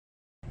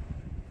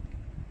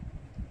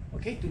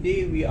Okay,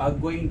 today we are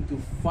going to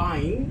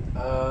find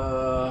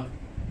how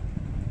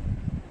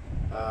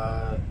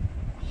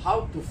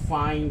to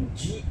find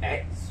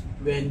gx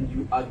when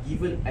you are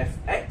given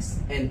fx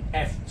and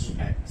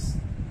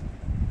fgx.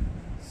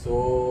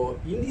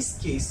 So in this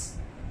case,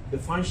 the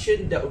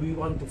function that we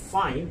want to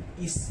find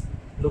is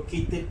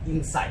located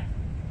inside.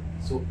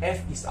 So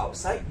f is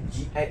outside,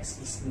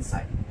 gx is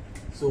inside.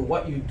 So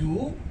what you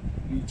do,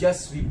 you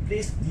just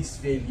replace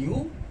this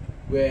value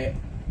where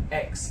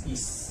x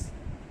is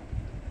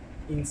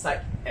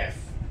inside f,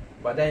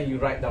 but then you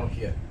write down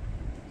here.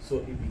 So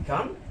it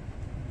becomes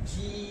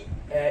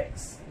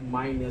gx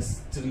minus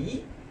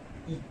 3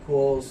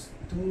 equals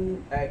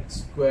 2x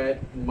squared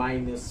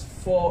minus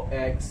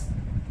 4x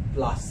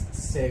plus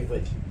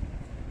 7.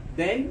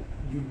 Then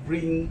you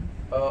bring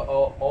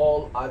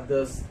all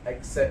others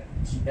except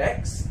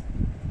gx.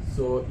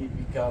 So it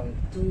becomes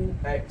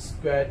 2x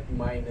squared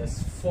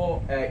minus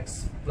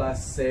 4x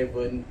plus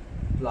 7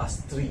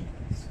 plus 3.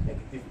 So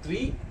negative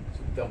 3, so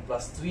it becomes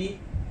plus 3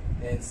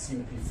 and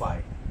simplify.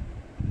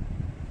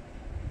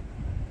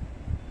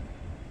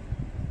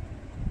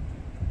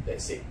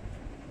 That's it.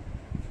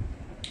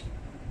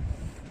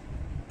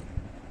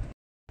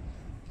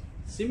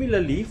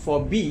 Similarly,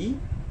 for B,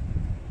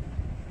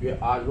 we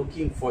are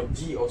looking for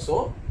G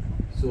also.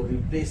 So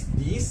replace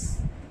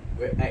this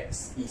where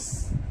x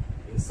is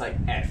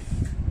inside f.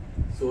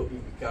 So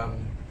it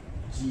becomes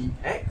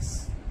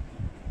gx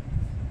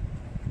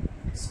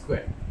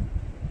squared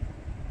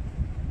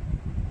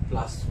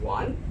plus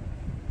 1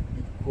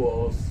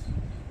 equals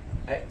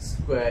x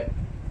squared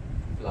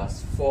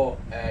plus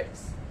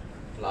 4x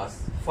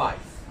plus 5.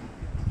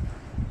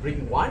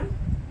 Bring 1,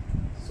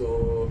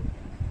 so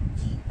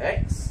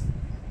gx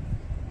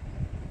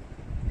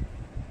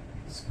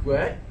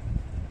squared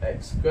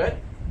x squared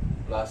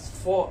plus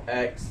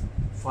 4x,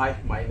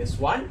 5 minus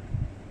 1,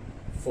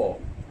 4.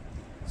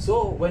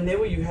 So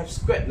whenever you have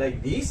squared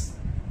like this,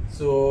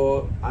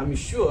 so I'm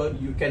sure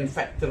you can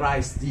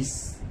factorize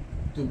this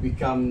to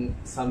become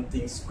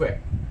something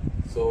squared.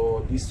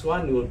 So this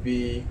one will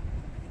be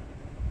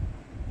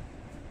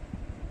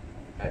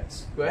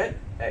x squared,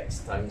 x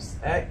times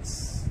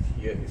x,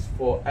 here is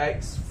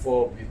 4x,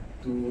 4 with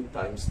 2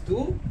 times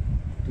 2,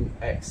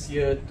 2x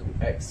here,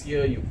 2x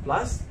here, you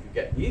plus, you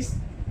get this.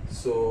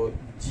 So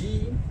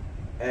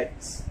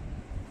gx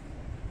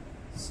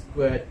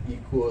squared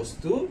equals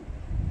to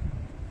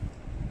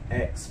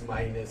x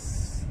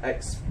minus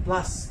x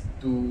plus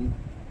 2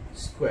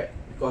 squared,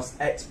 because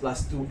x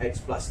plus 2, x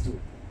plus 2.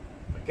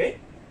 Okay,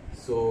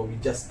 so we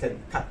just can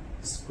cut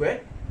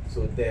squared.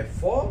 So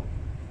therefore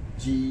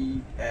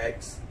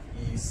gx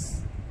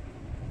is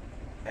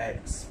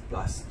x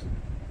plus 2.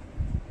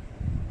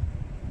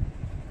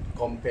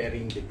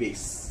 Comparing the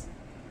base.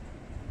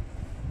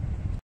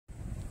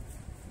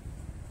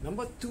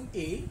 Number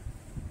 2a,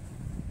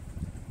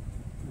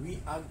 we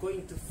are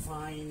going to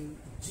find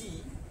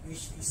g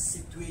which is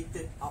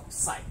situated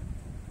outside.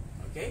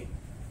 Okay,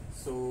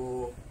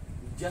 so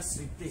we just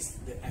replace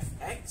the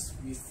fx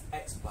with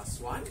x plus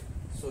 1.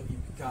 So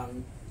it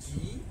becomes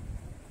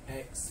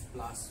gx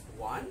plus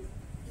 1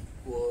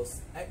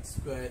 equals x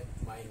squared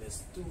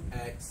minus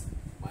 2x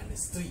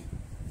minus 3.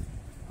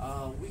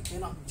 We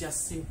cannot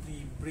just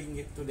simply bring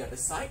it to the other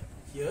side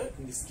here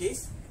in this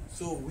case.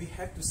 So we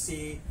have to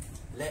say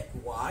let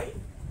y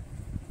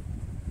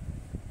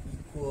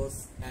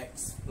equals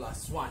x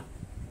plus 1.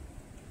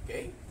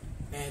 Okay,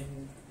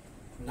 and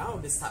now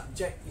the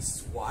subject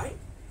is y.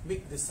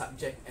 Make the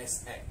subject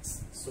as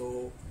x.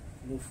 So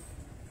move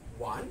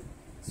 1.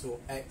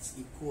 So x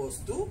equals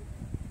to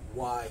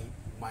y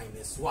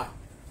minus 1.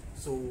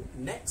 So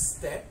next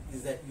step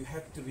is that you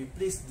have to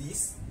replace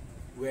this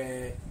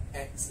where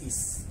x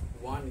is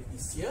 1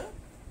 is here,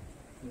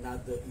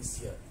 another is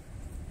here.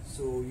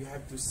 So you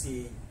have to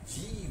say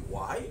gy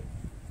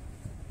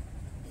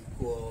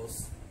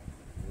equals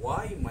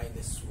y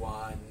minus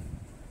 1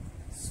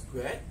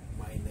 squared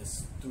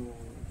minus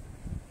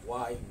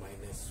 2y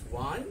minus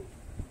 1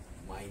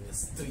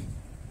 minus 3.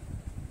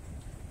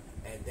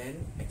 And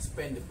then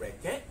expand the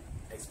bracket.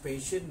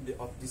 Expansion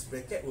of this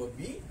bracket will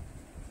be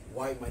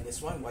y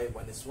minus 1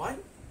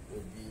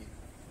 will be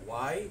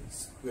y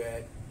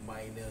squared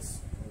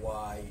minus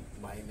y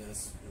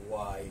minus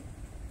y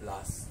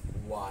plus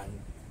 1,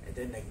 and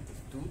then negative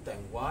 2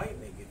 times y,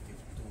 negative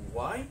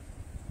 2y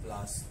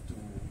plus 2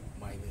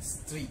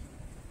 minus 3.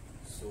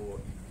 So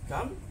it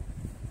becomes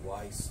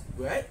y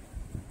squared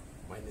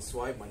minus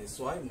y minus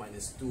y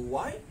minus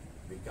 2y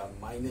become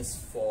minus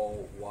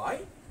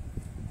 4y,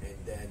 and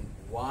then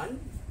 1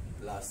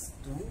 plus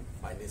 2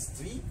 minus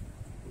 3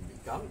 will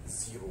become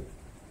 0.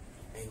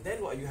 And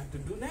then what you have to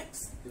do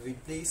next,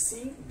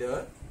 replacing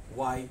the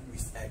y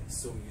with x.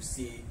 So you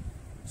say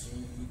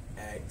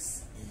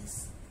gx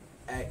is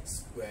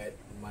x squared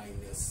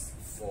minus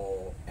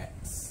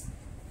 4x.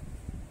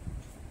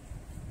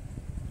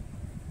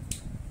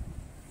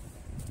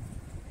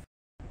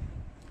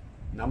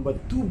 Number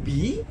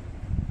 2b,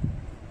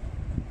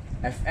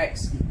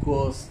 fx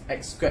equals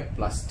x squared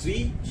plus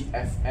 3,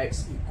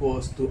 gfx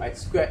equals to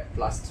x squared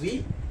plus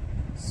 3.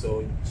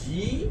 So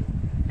gx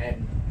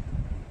and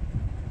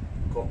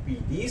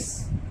copy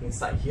this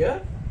inside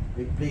here,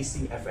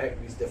 replacing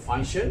fx with the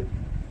function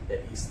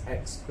that is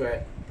x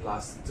squared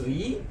plus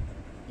 3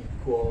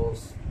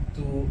 equals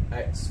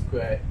 2x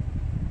squared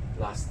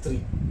plus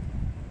 3.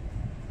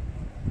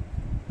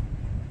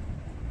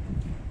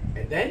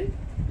 And then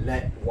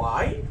let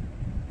y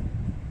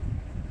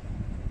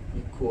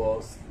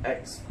equals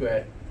x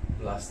squared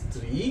plus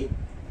 3.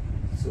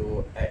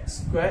 So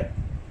x squared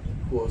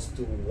equals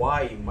to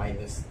y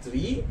minus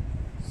 3.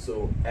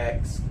 So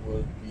x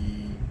will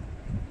be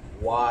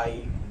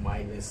y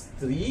minus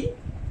 3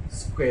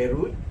 square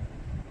root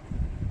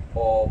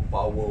or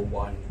power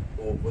 1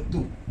 over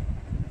 2.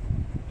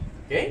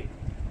 Okay,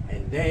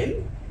 and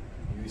then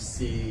you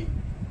see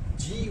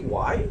gy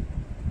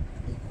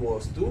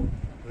equals to,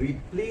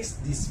 replace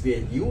this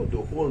value,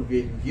 the whole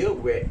value here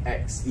where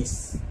x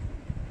is.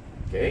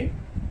 Okay,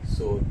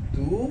 so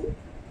 2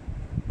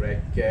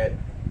 bracket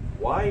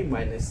y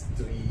minus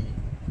 3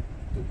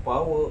 to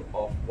power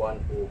of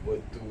 1 over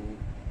 2,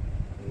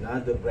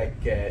 another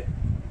bracket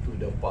to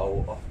the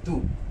power of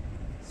 2.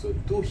 So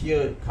 2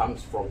 here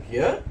comes from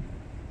here.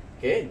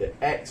 Okay, the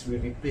x will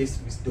replace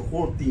with the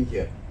whole thing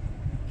here.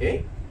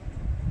 Okay,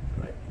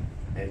 right,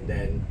 and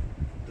then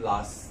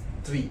plus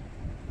 3.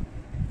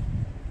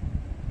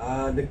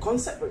 The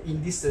concept of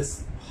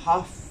indices,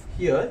 half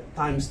here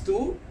times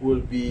 2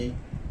 will be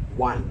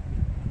 1.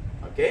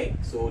 Okay,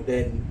 so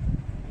then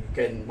you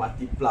can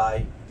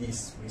multiply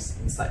this with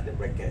inside the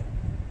bracket,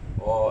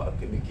 or I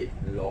can make it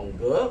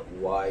longer,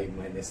 y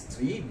minus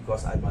 3,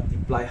 because I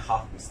multiply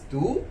half with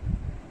 2,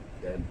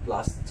 then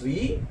plus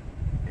 3,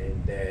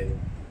 and then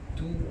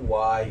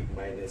 2y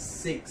minus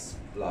 6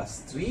 plus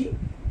 3,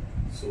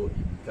 so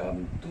it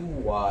becomes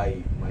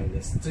 2y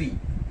minus 3.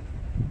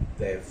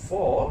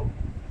 Therefore,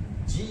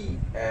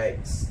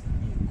 gx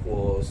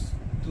equals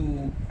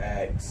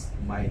 2x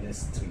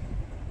minus 3.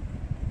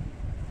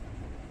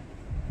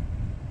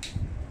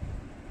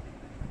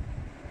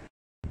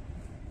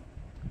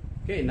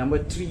 Okay, number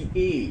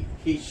 3a,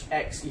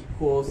 hx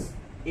equals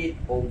 8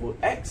 over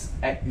x,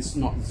 x is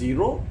not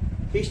 0,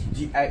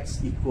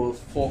 hgx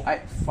equals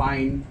 4x,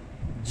 find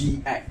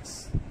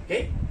gx.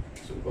 Okay,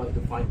 so we want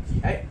to find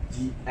gx.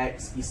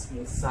 Gx is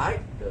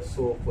inside,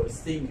 so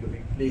first thing you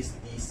replace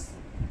this.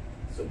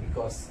 So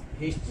because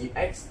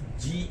hgx,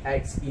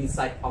 gx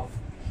inside of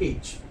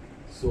h,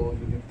 so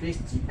you replace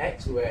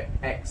gx where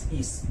x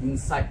is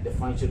inside the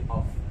function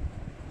of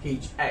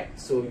hx.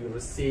 So you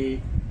will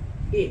say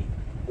 8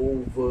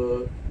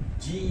 over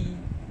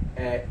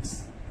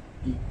gx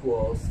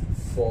equals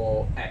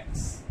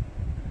 4x.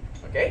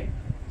 Okay,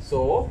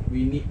 so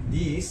we need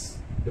this,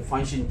 the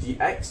function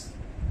gx,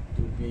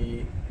 to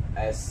be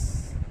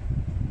as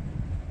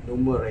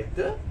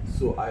numerator.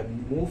 So I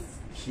move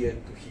here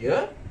to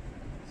here,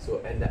 so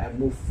and then I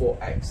move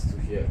 4x to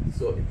here,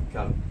 so it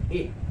becomes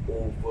 8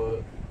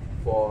 over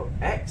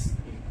 4x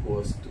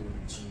equals to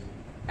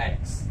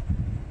gx.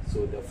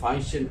 So the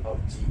function of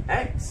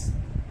gx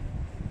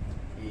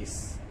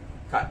is,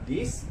 cut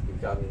this,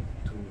 become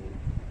 2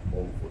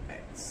 over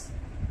x.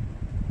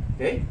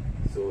 Okay,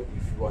 so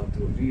if you want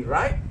to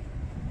rewrite,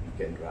 you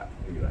can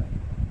rewrite.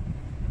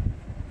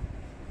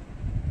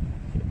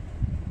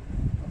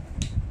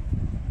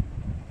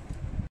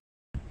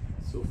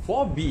 So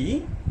for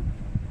B,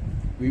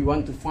 we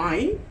want to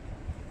find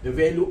the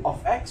value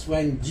of x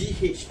when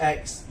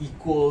GHX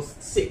equals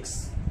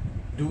 6.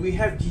 Do we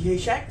have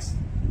GHX?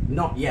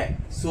 Not yet.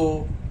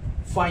 So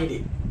find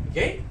it.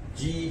 Okay,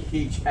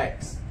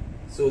 GHX.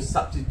 So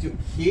substitute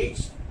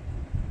H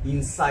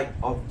inside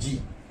of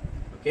G.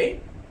 Okay,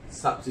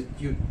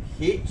 substitute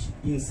H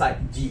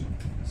inside G.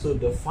 So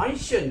the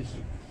function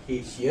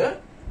H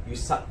here, you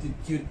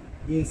substitute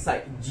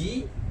inside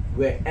G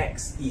where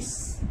x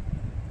is.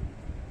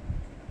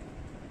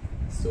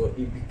 So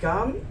it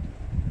becomes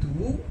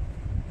 2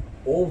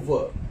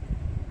 over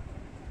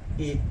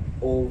 8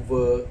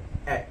 over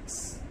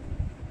x.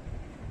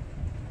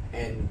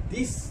 And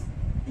this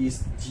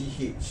is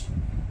GH.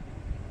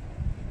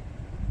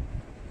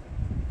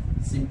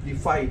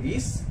 Simplify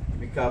this,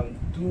 become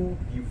 2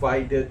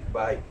 divided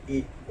by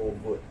 8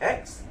 over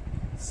x.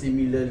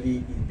 Similarly,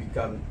 it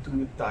becomes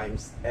 2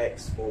 times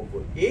x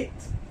over 8.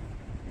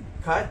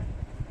 Cut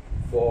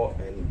 4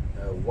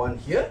 and 1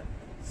 here.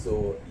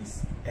 So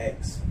it's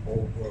x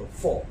over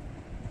 4.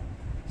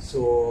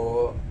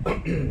 So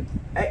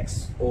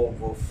x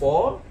over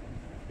 4,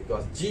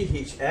 because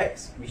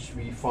GHX, which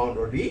we found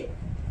already,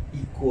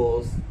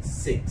 equals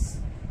 6.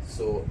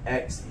 So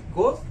x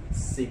equals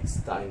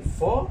 6 times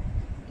 4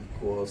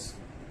 equals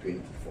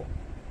 24.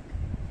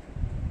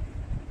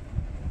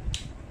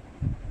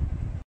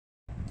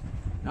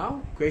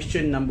 Now,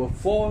 question number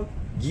 4.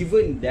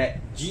 Given that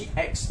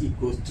gx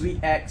equals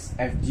 3x,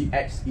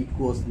 fgx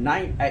equals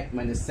 9x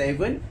minus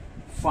 7,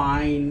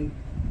 find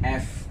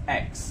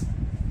fx.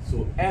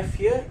 So f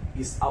here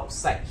is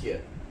outside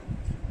here.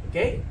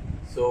 Okay,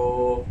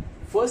 so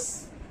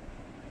first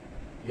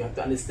you have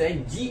to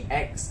understand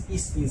gx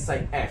is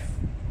inside f.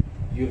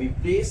 You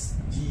replace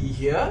g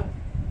here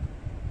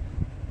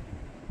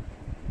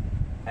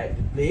at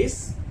the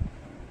place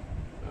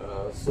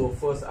So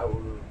first I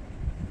will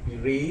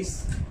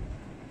erase.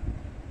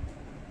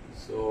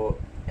 So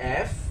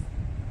f,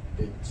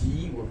 the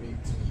g will be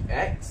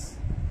 3x.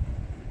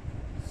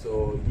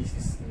 So this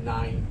is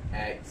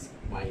 9x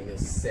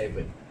minus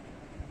 7.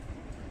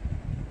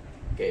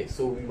 Okay,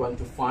 so we want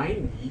to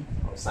find the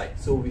outside.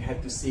 So we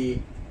have to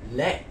say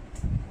let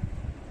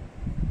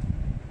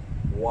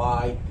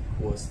y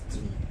equals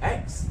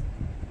 3x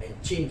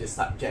and change the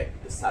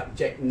subject. The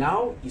subject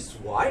now is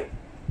y,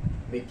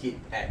 make it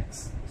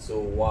x. So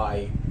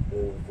y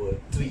over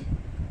 3.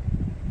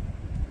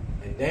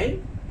 And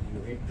then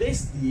you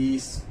replace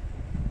this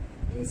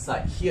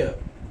inside here.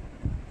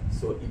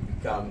 So it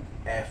becomes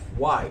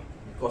fy,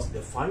 because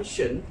the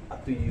function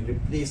after you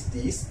replace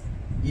this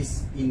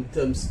is in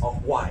terms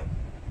of y.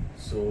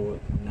 So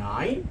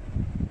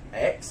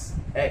 9x,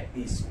 x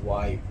is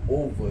y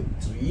over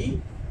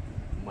 3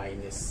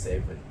 minus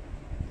 7.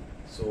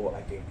 So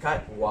I can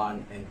cut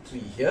 1 and 3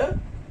 here,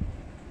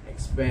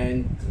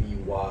 expand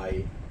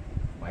 3y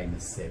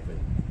minus 7.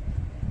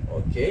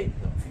 Okay,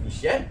 not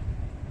finished yet.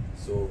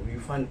 So we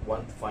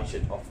want the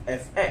function of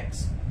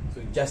fx.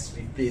 So just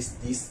replace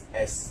this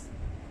as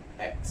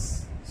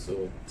x.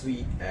 So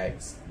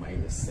 3x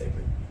minus 7.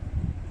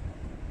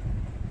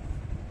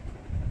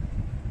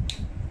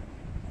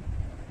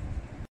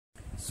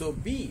 So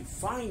B,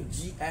 find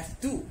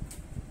GF2.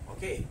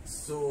 Okay,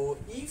 so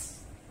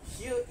if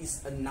here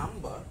is a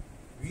number,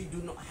 we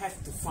do not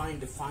have to find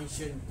the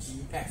function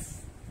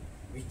GF.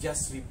 We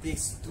just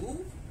replace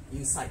 2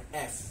 inside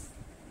F.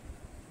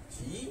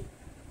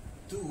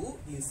 G2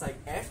 inside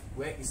F.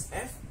 Where is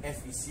F?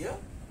 F is here.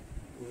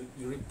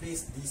 You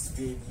replace this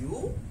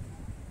value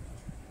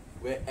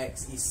where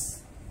X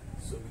is.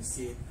 So we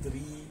say 3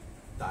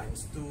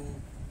 times 2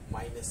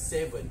 minus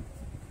 7.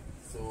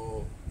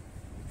 So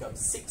becomes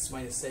 6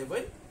 minus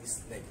 7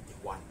 is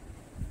negative 1.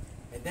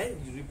 And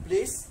then you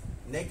replace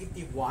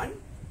negative 1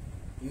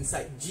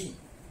 inside G.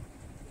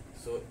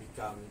 So it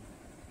becomes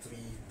 3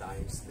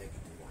 times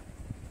negative 1.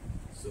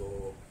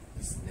 So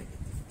it's negative.